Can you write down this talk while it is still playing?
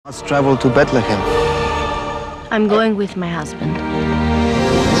Let's travel to Bethlehem. I'm going with my husband.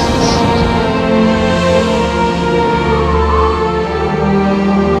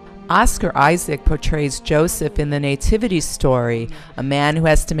 Oscar Isaac portrays Joseph in the Nativity Story, a man who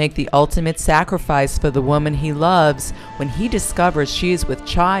has to make the ultimate sacrifice for the woman he loves when he discovers she is with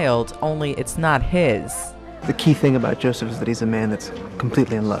child, only it's not his. The key thing about Joseph is that he's a man that's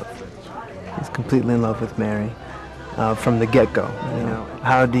completely in love. He's completely in love with Mary from the get-go. You know,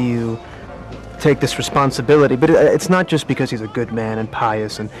 how do you take this responsibility? But it's not just because he's a good man and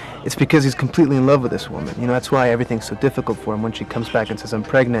pious, and it's because he's completely in love with this woman. You know, that's why everything's so difficult for him. When she comes back and says, "I'm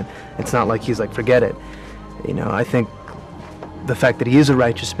pregnant," it's not like he's like, forget it. You know, I think the fact that he is a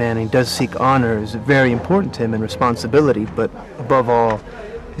righteous man and he does seek honor is very important to him and responsibility, but above all,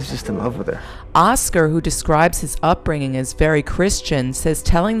 he's just in love with her. Oscar, who describes his upbringing as very Christian, says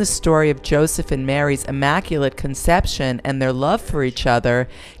telling the story of Joseph and Mary's immaculate conception and their love for each other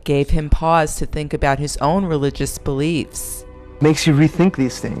gave him pause to think about his own religious beliefs. Makes you rethink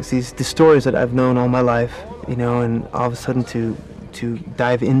these things, the stories that I've known all my life, you know, and all of a sudden to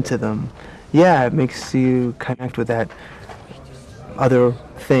dive into them. Yeah, it makes you connect with that other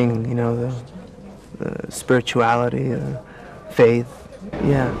thing, you know, the spirituality, faith.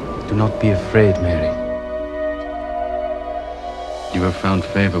 Yeah. Do not be afraid, Mary. You have found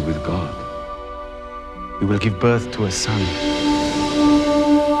favor with God. You will give birth to a son.